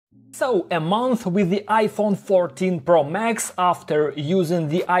So, a month with the iPhone 14 Pro Max after using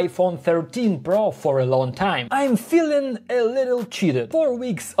the iPhone 13 Pro for a long time. I'm feeling a little cheated. 4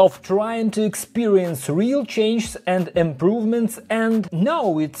 weeks of trying to experience real changes and improvements, and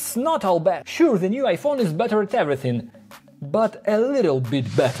no, it's not all bad. Sure, the new iPhone is better at everything, but a little bit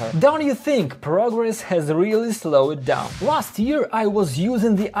better. Don't you think progress has really slowed down? Last year I was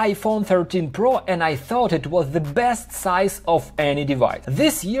using the iPhone 13 Pro and I thought it was the best size of any device.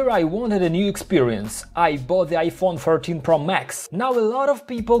 This year I wanted a new experience. I bought the iPhone 13 Pro Max. Now a lot of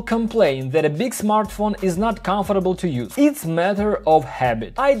people complain that a big smartphone is not comfortable to use. It's a matter of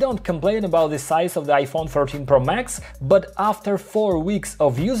habit. I don't complain about the size of the iPhone 13 Pro Max, but after 4 weeks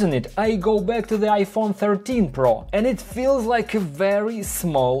of using it I go back to the iPhone 13 Pro and it feels like a very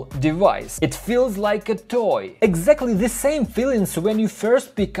small device. It feels like a toy. Exactly the same feelings when you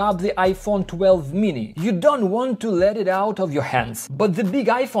first pick up the iPhone 12 mini. You don't want to let it out of your hands. But the big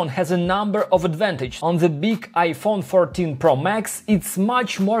iPhone has a number of advantages. On the big iPhone 14 Pro Max, it's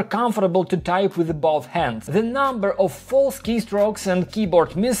much more comfortable to type with both hands. The number of false keystrokes and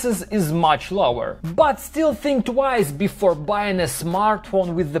keyboard misses is much lower. But still think twice before buying a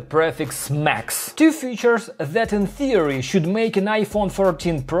smartphone with the prefix Max. Two features that in theory should make an iPhone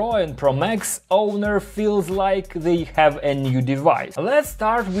 14 Pro and Pro Max owner feels like they have a new device. Let's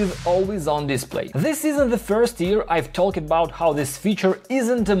start with always-on display. This isn't the first year I've talked about how this feature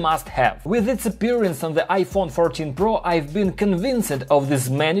isn't a must-have. With its appearance on the iPhone 14 Pro, I've been convinced of this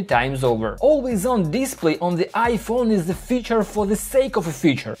many times over. Always-on display on the iPhone is a feature for the sake of a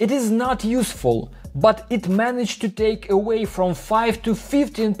feature. It is not useful, but it managed to take away from 5 to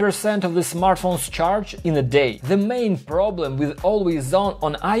 15% of the smartphone's charge in a day. The main problem with always-on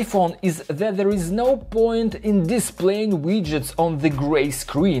on iPhone is that there is no point in displaying widgets on the gray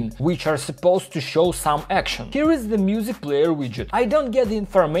screen, which are supposed to show some action. Here is the music player widget. I don't get the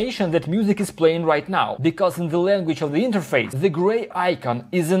information that music is playing right now, because in the language of the interface, the gray icon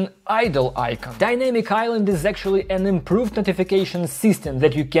is an idle icon. Dynamic Island is actually an improved notification system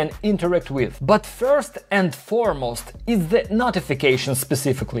that you can interact with. But first and foremost is the notifications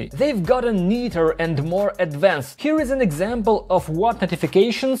specifically. They've gotten neater and more advanced. Here is an example of what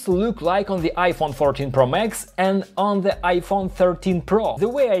notifications look like on the iPhone 14 Pro Max and on the iPhone 13 Pro. The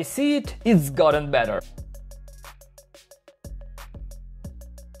way I see it, it's gotten better.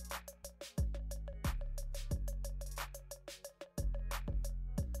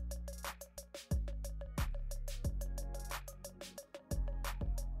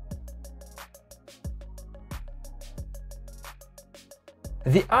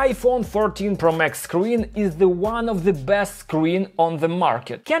 The iPhone 14 Pro Max screen is the one of the best screen on the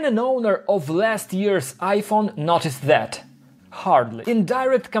market. Can an owner of last year's iPhone notice that? Hardly. In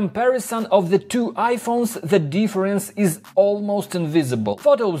direct comparison of the two iPhones, the difference is almost invisible.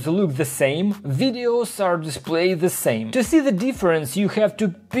 Photos look the same, videos are displayed the same. To see the difference, you have to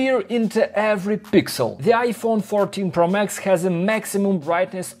peer into every pixel. The iPhone 14 Pro Max has a maximum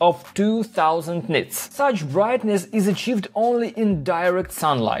brightness of 2000 nits. Such brightness is achieved only in direct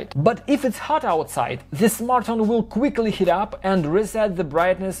sunlight. But if it's hot outside, the smartphone will quickly heat up and reset the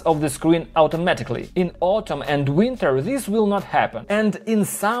brightness of the screen automatically. In autumn and winter, this will not happen. And in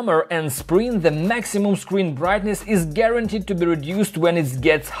summer and spring, the maximum screen brightness is guaranteed to be reduced when it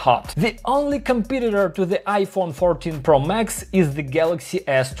gets hot. The only competitor to the iPhone 14 Pro Max is the Galaxy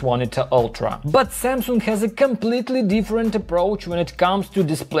S22 Ultra. But Samsung has a completely different approach when it comes to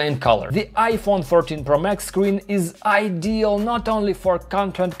displaying color. The iPhone 14 Pro Max screen is ideal not only for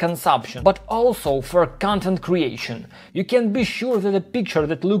content consumption, but also for content creation. You can be sure that a picture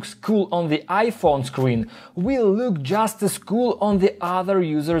that looks cool on the iPhone screen will look just as cool on the other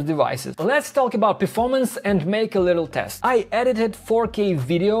users' devices. Let's talk about performance and make a little test. I edited 4K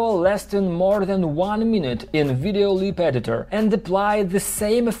video lasting more than 1 minute in Video Leap Editor and applied the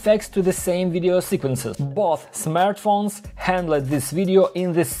same effects to the same video sequences. Both smartphones handled this video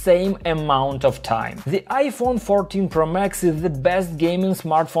in the same amount of time. The iPhone 14 Pro Max is the best gaming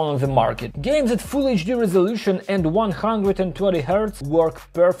smartphone on the market. Games at Full HD resolution and 120Hz work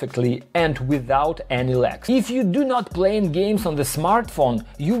perfectly and without any lags. If you do not play in games on the smartphone,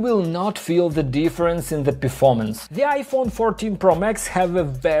 you will not feel the difference in the performance. The iPhone 14 Pro Max have a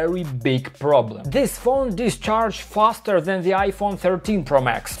very big problem. This phone discharges faster than the iPhone 13 Pro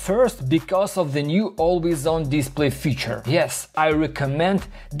Max. First, because of the new always-on display feature. Yes, I recommend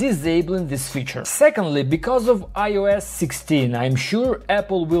disabling this feature. Secondly, because of iOS 16. I'm sure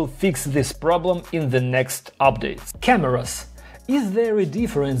Apple will fix this problem in the next updates. Cameras. Is there a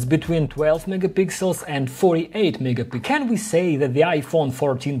difference between 12 megapixels and 48 megapixels? Can we say that the iPhone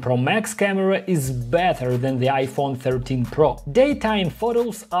 14 Pro Max camera is better than the iPhone 13 Pro? Daytime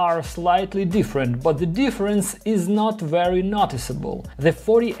photos are slightly different, but the difference is not very noticeable. The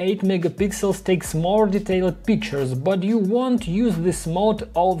 48 megapixels takes more detailed pictures, but you won't use this mode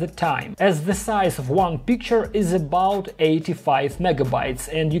all the time, as the size of one picture is about 85 megabytes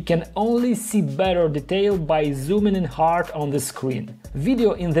and you can only see better detail by zooming in hard on the screen.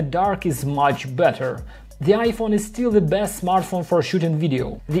 Video in the dark is much better. The iPhone is still the best smartphone for shooting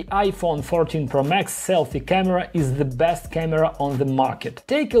video. The iPhone 14 Pro Max selfie camera is the best camera on the market.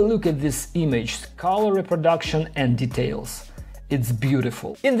 Take a look at this image, color reproduction and details. It's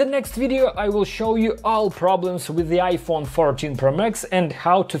beautiful. In the next video I will show you all problems with the iPhone 14 Pro Max and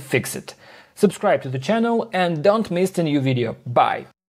how to fix it. Subscribe to the channel and don't miss a new video. Bye!